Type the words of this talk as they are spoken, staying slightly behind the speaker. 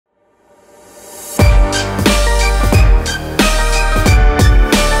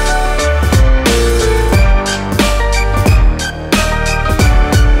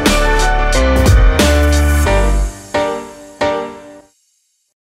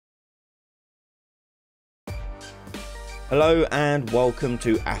Hello and welcome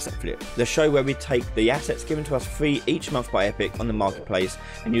to Asset Flip, the show where we take the assets given to us free each month by Epic on the marketplace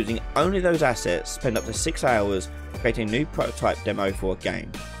and using only those assets spend up to 6 hours creating a new prototype demo for a game.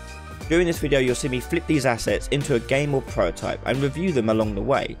 During this video you'll see me flip these assets into a game or prototype and review them along the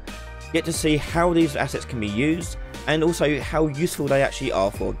way. Get to see how these assets can be used and also how useful they actually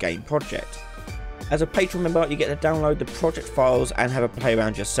are for a game project. As a Patreon member, you get to download the project files and have a play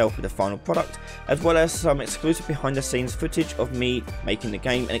around yourself with the final product, as well as some exclusive behind the scenes footage of me making the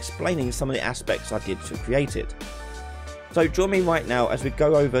game and explaining some of the aspects I did to create it. So join me right now as we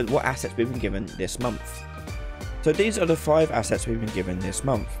go over what assets we've been given this month. So these are the 5 assets we've been given this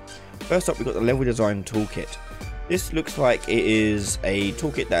month. First up, we've got the level design toolkit. This looks like it is a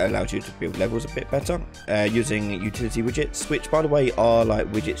toolkit that allows you to build levels a bit better using utility widgets, which by the way are like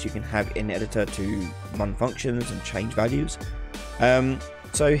widgets you can have in the editor to run functions and change values.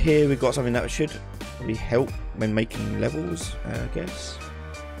 So here we've got something that should really help when making levels, I guess,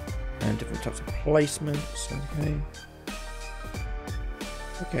 and different types of placements.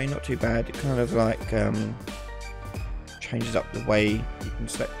 Okay, not too bad. It kind of like changes up the way you can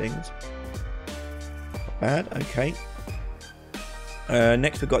select things. Bad, okay.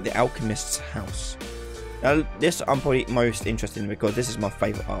 Next we've got the Alchemist's House. Now this I'm probably most interested in because this is my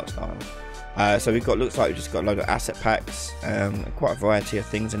favourite art style. So we've got, looks like we've just got a load of asset packs, quite a variety of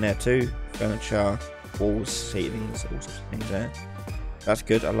things in there too. Furniture, walls, ceilings, all sorts of things there. That's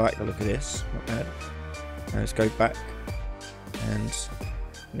good, I like the look of this, not bad. Let's go back and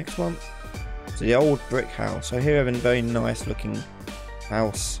next one. So the old brick house. So here we have a very nice looking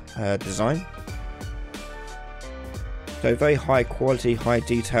house design. So very high quality, high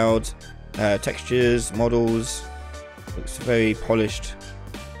detailed textures, models. Looks very polished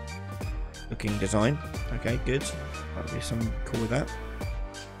looking design. Okay, good. That'll be something cool with that.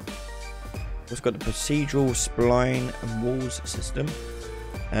 It's got the procedural spline and walls system.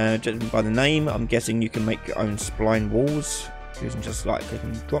 Judging by the name, I'm guessing you can make your own spline walls using just like click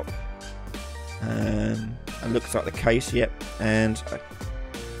and drop. It looks like the case, yep. And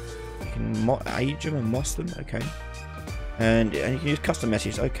you can age them and moss them. Okay. And you can use custom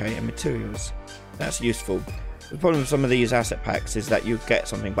meshes, okay, and materials. That's useful. The problem with some of these asset packs is that you get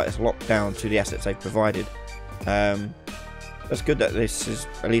something but it's locked down to the assets they've provided. That's good that this is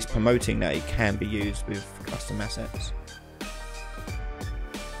at least promoting that it can be used with custom assets.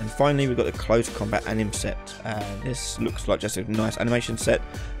 And finally we've got the close combat anim set. This looks like just a nice animation set.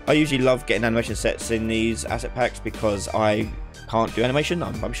 I usually love getting animation sets in these asset packs because I can't do animation,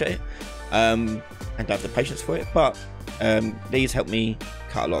 I'm rubbish at it. And don't have the patience for it, but these help me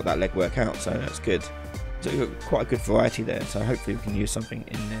cut a lot of that legwork out, so that's good. So we've got quite a good variety there, so hopefully we can use something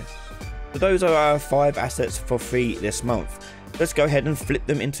in this. So those are our 5 assets for free this month. Let's go ahead and flip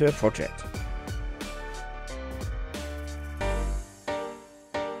them into a project.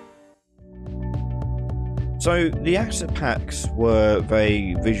 So the asset packs were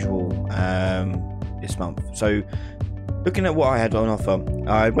very visual this month. So looking at what I had on offer,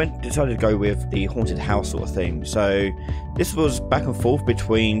 I decided to go with the haunted house sort of theme. So this was back and forth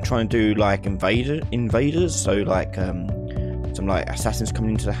between trying to do like invaders, so like some like assassins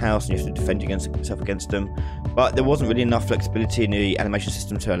coming into the house and you have to defend yourself against them. But there wasn't really enough flexibility in the animation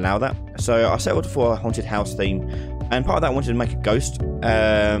system to allow that. So I settled for a haunted house theme, and part of that I wanted to make a ghost.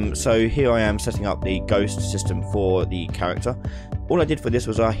 So here I am setting up the ghost system for the character. All I did for this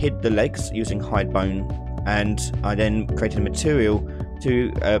was I hid the legs using hide bone, and I then created a material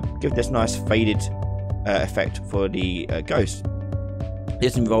to give this nice faded effect for the ghost.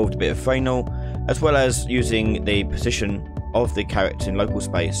 This involved a bit of Fresnel, as well as using the position of the character in local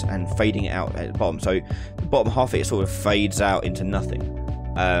space and fading it out at the bottom. So the bottom half of it sort of fades out into nothing,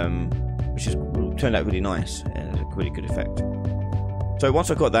 which has turned out really nice and it's a really good effect. So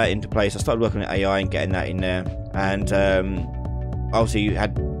once I got that into place, I started working with AI and getting that in there, and obviously you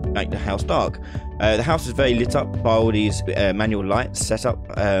had make the house dark. The house is very lit up by all these manual lights set up,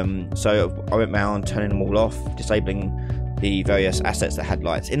 so I went around turning them all off, disabling the various assets that had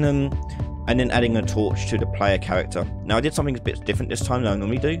lights in them, and then adding a torch to the player character. Now I did something a bit different this time than I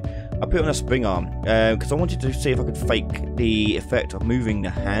normally do. I put it on a spring arm because I wanted to see if I could fake the effect of moving the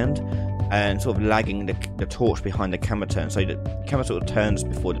hand and sort of lagging the torch behind the camera turn, so that the camera sort of turns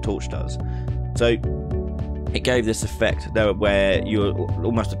before the torch does. So it gave this effect there where you're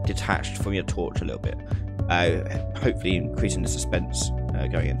almost detached from your torch a little bit, hopefully increasing the suspense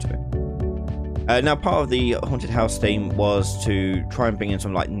going into it. Now part of the haunted house theme was to try and bring in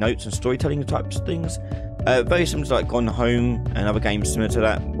some like notes and storytelling types of things, very similar to like Gone Home and other games similar to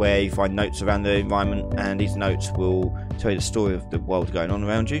that, where you find notes around the environment and these notes will tell you the story of the world going on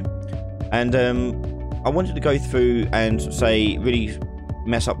around you. And I wanted to go through and say really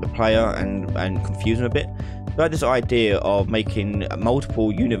mess up the player and confuse them a bit. So I had this idea of making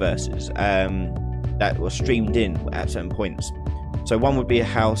multiple universes that were streamed in at certain points. So one would be a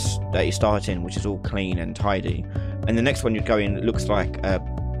house that you start in, which is all clean and tidy, and the next one you'd go in, it looks like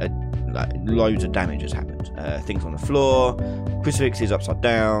like loads of damage has happened. Things on the floor, crucifix is upside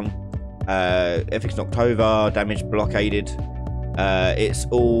down, everything's knocked over, damage blockaded. It's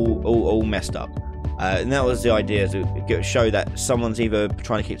all messed up. And that was the idea, to show that someone's either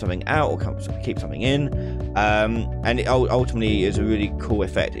trying to keep something out or keep something in. And it ultimately is a really cool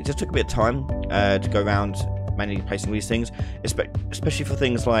effect. It just took a bit of time to go around manually placing these things, especially for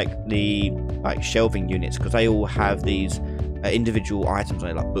things like the shelving units, because they all have these individual items on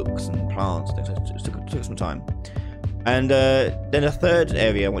it, like books and plants and things. So it took some time. And then a third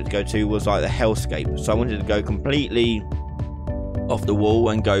area I wanted to go to was like the hellscape. So I wanted to go completely off the wall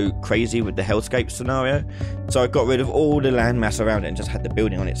and go crazy with the hellscape scenario. So I got rid of all the landmass around it and just had the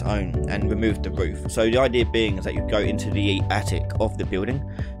building on its own and removed the roof. So the idea being is that you'd go into the attic of the building,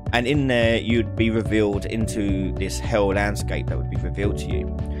 and in there you'd be revealed into this hell landscape that would be revealed to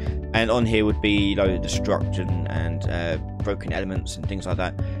you. And on here would be loads of destruction and broken elements and things like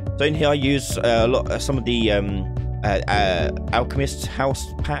that. So in here I use some of the alchemist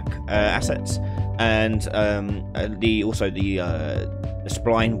house pack assets, and also the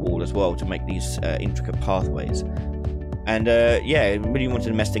spline wall as well, to make these intricate pathways. And yeah, really wanted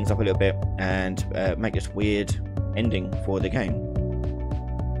to mess things up a little bit and make this weird ending for the game.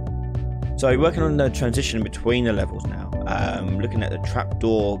 So working on the transition between the levels now, looking at the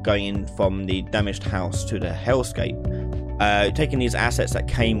trapdoor going in from the damaged house to the hellscape, taking these assets that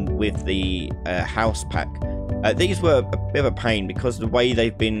came with the house pack. These were a bit of a pain because the way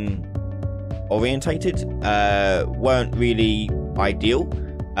they've been orientated weren't really ideal,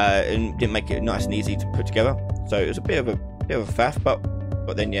 and didn't make it nice and easy to put together. So it was a bit of a faff,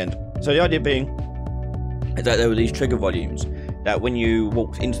 but then in the end. So the idea being is that there were these trigger volumes that when you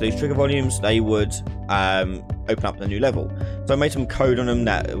walked into these trigger volumes, they would open up the new level. So I made some code on them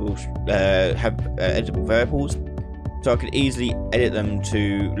that will have editable variables, so I could easily edit them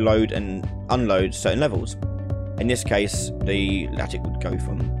to load and unload certain levels. In this case, the attic would go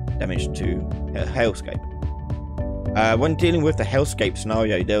from damage to hellscape. When dealing with the hellscape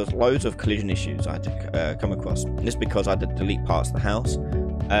scenario, there was loads of collision issues I had to come across. And this because I had to delete parts of the house.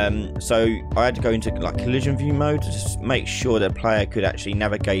 So I had to go into like collision view mode to just make sure the player could actually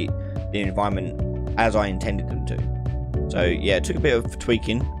navigate the environment as I intended them to. So yeah, it took a bit of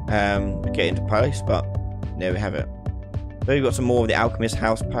tweaking to get into place, but there we have it. So we've got some more of the alchemist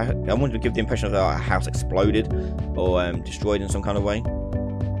house pack. I wanted to give the impression of that a house exploded or destroyed in some kind of way.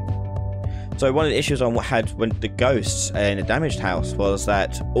 So one of the issues I had with the ghosts in a damaged house was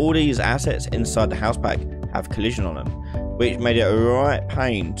that all these assets inside the house pack have collision on them, which made it a right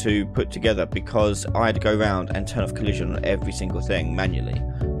pain to put together because I had to go around and turn off collision on every single thing manually,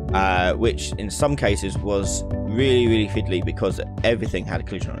 which in some cases was really fiddly because everything had a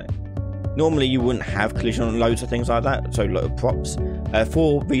collision on it. Normally you wouldn't have collision on loads of things like that, so a lot of props,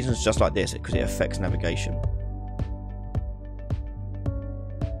 for reasons just like this, because it affects navigation.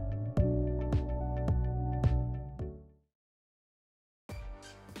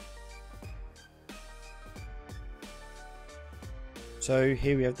 So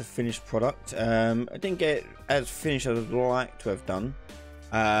here we have the finished product. I didn't get as finished as I'd like to have done,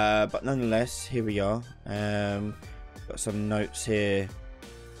 but nonetheless, here we are. Got some notes here.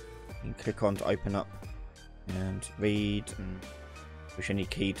 You can click on to open up and read, and push any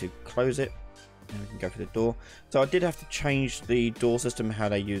key to close it, and we can go for the door. So I did have to change the door system, how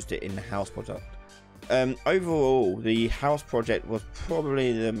they used it in the house project. Overall, the house project was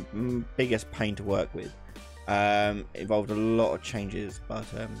probably the biggest pain to work with. It involved a lot of changes, but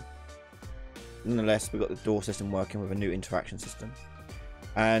nonetheless we got the door system working with a new interaction system.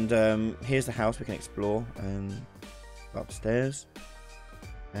 And here's the house we can explore, upstairs,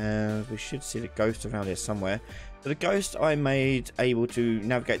 and we should see the ghost around here somewhere. So the ghost I made able to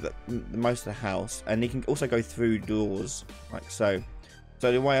navigate the most of the house, and he can also go through doors like so.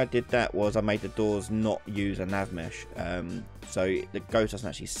 So the way I did that was I made the doors not use a nav mesh, so the ghost doesn't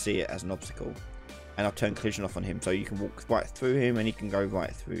actually see it as an obstacle. And I've turned collision off on him, so you can walk right through him and he can go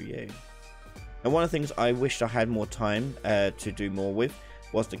right through you. And one of the things I wished I had more time to do more with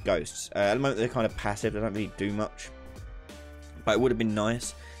was the ghosts. At the moment they're kind of passive, they don't really do much. But it would have been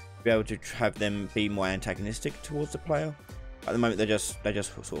nice to be able to have them be more antagonistic towards the player. At the moment they just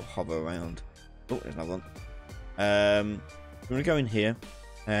sort of hover around. Oh, there's another one. I'm going to go in here,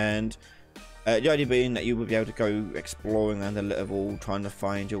 and the idea being that you will be able to go exploring around the level, trying to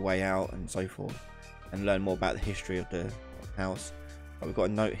find your way out and so forth. and learn more about the history of the house. But we've got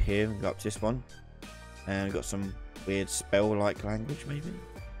a note here. We go up to this one, and we've got some weird spell-like language maybe.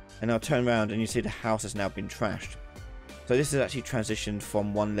 And I'll turn around and you see the house has now been trashed. So this has actually transitioned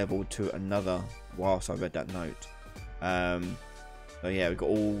from one level to another whilst I read that note. So yeah, we've got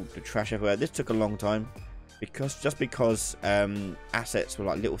all the trash everywhere. This took a long time because assets were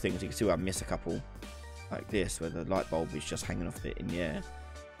like little things. You can see where I missed a couple, like this, where the light bulb is just hanging off it in the air.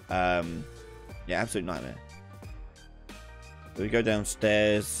 Yeah, absolute nightmare. So we go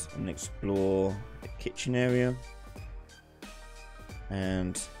downstairs and explore the kitchen area,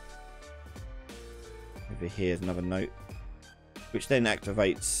 and over here is another note, which then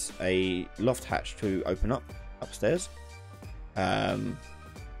activates a loft hatch to open up upstairs, and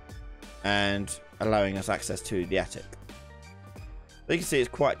allowing us access to the attic. So you can see it's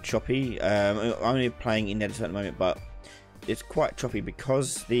quite choppy. I'm only playing in editor at the moment, but it's quite choppy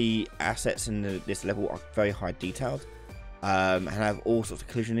because the assets in this level are very high detailed, and have all sorts of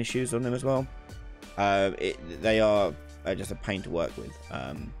collision issues on them as well. They are just a pain to work with.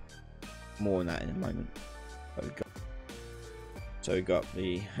 More on that in a moment. So we've got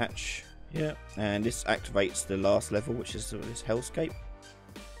the hatch here, and this activates the last level, which is sort of this hellscape.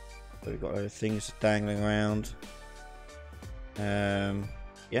 So we've got other things dangling around.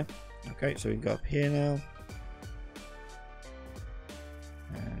 Yeah, okay, so we can go up here now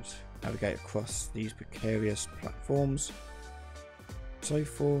and navigate across these precarious platforms, so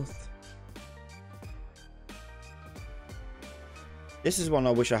forth. This is one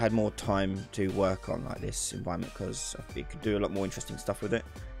I wish I had more time to work on, like this environment, because it could do a lot more interesting stuff with it.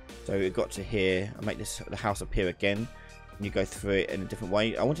 So it got to here, I make the house appear again, and you go through it in a different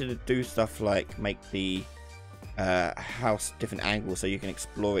way. I wanted to do stuff like make the house different angles, so you can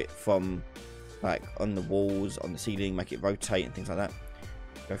explore it from like on the walls, on the ceiling, make it rotate and things like that.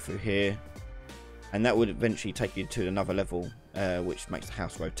 Go through here, and that would eventually take you to another level, which makes the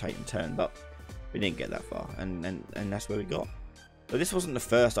house rotate and turn. But we didn't get that far, and that's where we got. So this wasn't the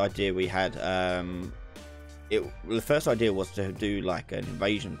first idea we had. The first idea was to do like an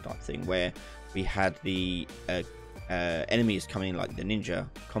invasion type thing, where we had the enemies coming in, like the ninja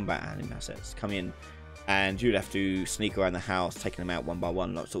combat anime assets come in, and you'd have to sneak around the house, taking them out one by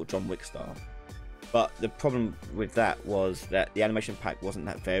one, like sort of John Wick style. But the problem with that was that the animation pack wasn't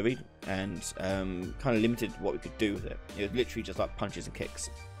that varied, and kind of limited what we could do with it. It was literally just like punches and kicks.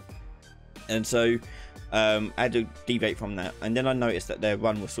 And so I had to deviate from that, and then I noticed that their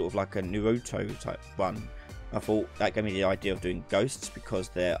run was sort of like a Naruto type run. I thought that gave me the idea of doing ghosts, because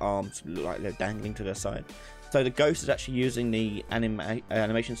their arms look like they're dangling to their side. So the ghost is actually using the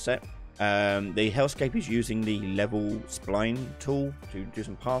animation set. The hellscape is using the level spline tool to do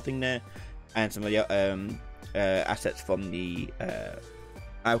some pathing there, and some of the assets from the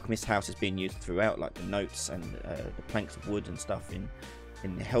alchemist house is being used throughout, like the notes and the planks of wood and stuff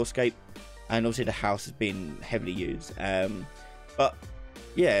in the hellscape. And obviously the house has been heavily used. But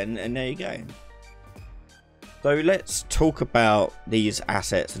yeah, and there you go. So let's talk about these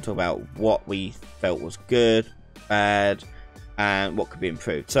assets and talk about what we felt was good, bad, and what could be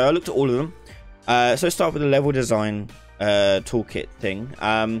improved. So I looked at all of them. So let's start with the level design toolkit thing.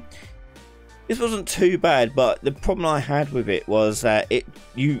 This wasn't too bad, but the problem I had with it was that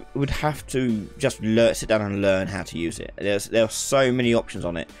you would have to just sit down and learn how to use it. There are so many options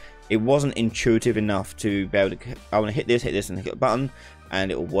on it. It wasn't intuitive enough to be able to, I want to hit this and hit a button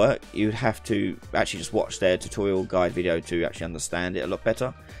and it will work. You'd have to actually just watch their tutorial guide video to actually understand it a lot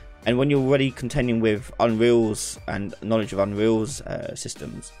better. And when you're already contending with Unreal's and knowledge of Unreal's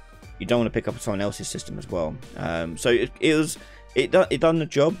systems, you don't want to pick up someone else's system as well. So it done the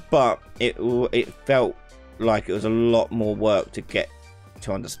job, but it felt like it was a lot more work to get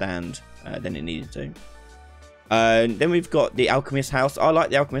to understand than it needed to. Then we've got the alchemist house. I like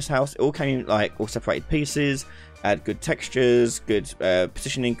the alchemist house. It all came in like all separated pieces, had good textures, good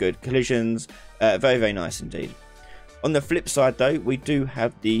positioning, good collisions. Very, very nice indeed. On the flip side though, we do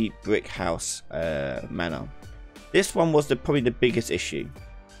have the brick house manor. This one was probably the biggest issue,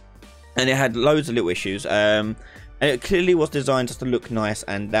 and it had loads of little issues. And it clearly was designed just to look nice,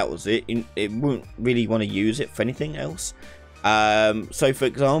 and that was it. It wouldn't really want to use it for anything else. So for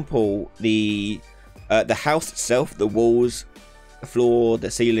example, the house itself, the walls, the floor, the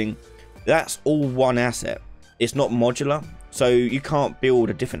ceiling, that's all one asset. It's not modular, so you can't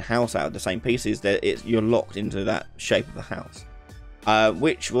build a different house out of the same pieces. You're locked into that shape of the house,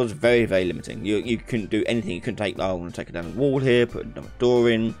 which was very, very limiting. You couldn't do anything. You couldn't take, I want to take it down the wall here, put another door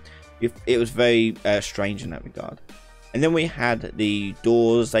in. It was very strange in that regard. And then we had the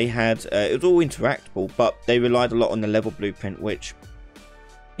doors. They had it was all interactable, but they relied a lot on the level blueprint, which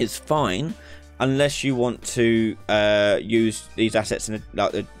is fine. unless you want to use these assets in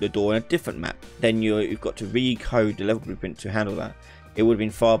the door in a different map. Then you've got to recode the level blueprint to handle that. It would have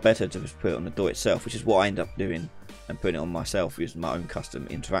been far better to just put it on the door itself, which is what I ended up doing and putting it on myself using my own custom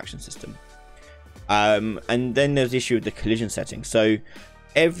interaction system. And then there's the issue with the collision setting. So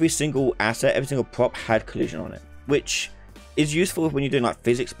every single asset, every single prop had collision on it, which is useful when you're doing like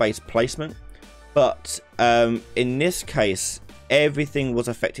physics-based placement. But in this case, everything was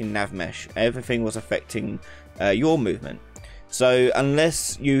affecting nav mesh. Everything was affecting your movement. So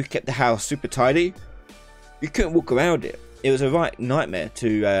unless you kept the house super tidy, you couldn't walk around it. It was a right nightmare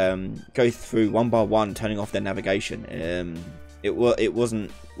to go through one by one, turning off their navigation. It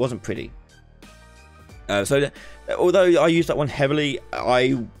wasn't pretty. Although I used that one heavily,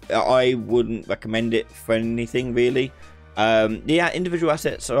 I wouldn't recommend it for anything really. The individual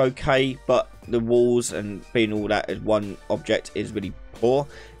assets are okay, but the walls and being all that as one object is really poor,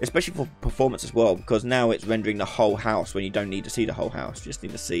 especially for performance as well, because now it's rendering the whole house when you don't need to see the whole house, you just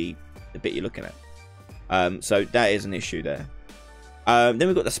need to see the bit you're looking at. So that is an issue there. Then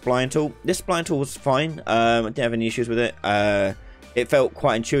we've got the spline tool. This spline tool was fine. I didn't have any issues with it. It felt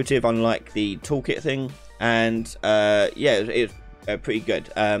quite intuitive, unlike the toolkit thing, and yeah, it was pretty good.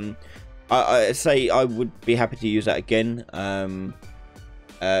 I say I would be happy to use that again.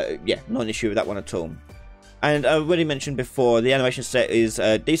 Yeah, not an issue with that one at all. And I already mentioned before, the animation set is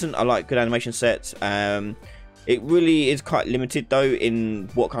decent. I like good animation sets. It really is quite limited though in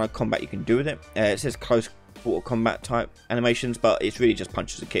what kind of combat you can do with it. It says close quarter combat type animations, but it's really just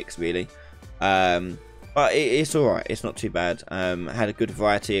punches and kicks really. But it's alright, it's not too bad. Had a good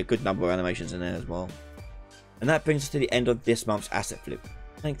variety, a good number of animations in there as well. And that brings us to the end of this month's asset flip.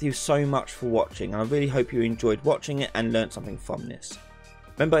 Thank you so much for watching, and I really hope you enjoyed watching it and learned something from this.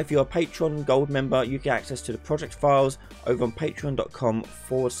 Remember, if you're a Patreon Gold member, you get access to the project files over on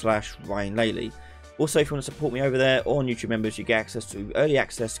patreon.com/Ryan Laley. Also, if you want to support me over there, or on YouTube members, you get access to early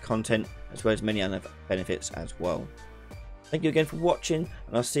access content as well as many other benefits as well. Thank you again for watching,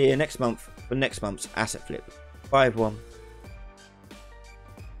 and I'll see you next month for next month's asset flip. Bye everyone.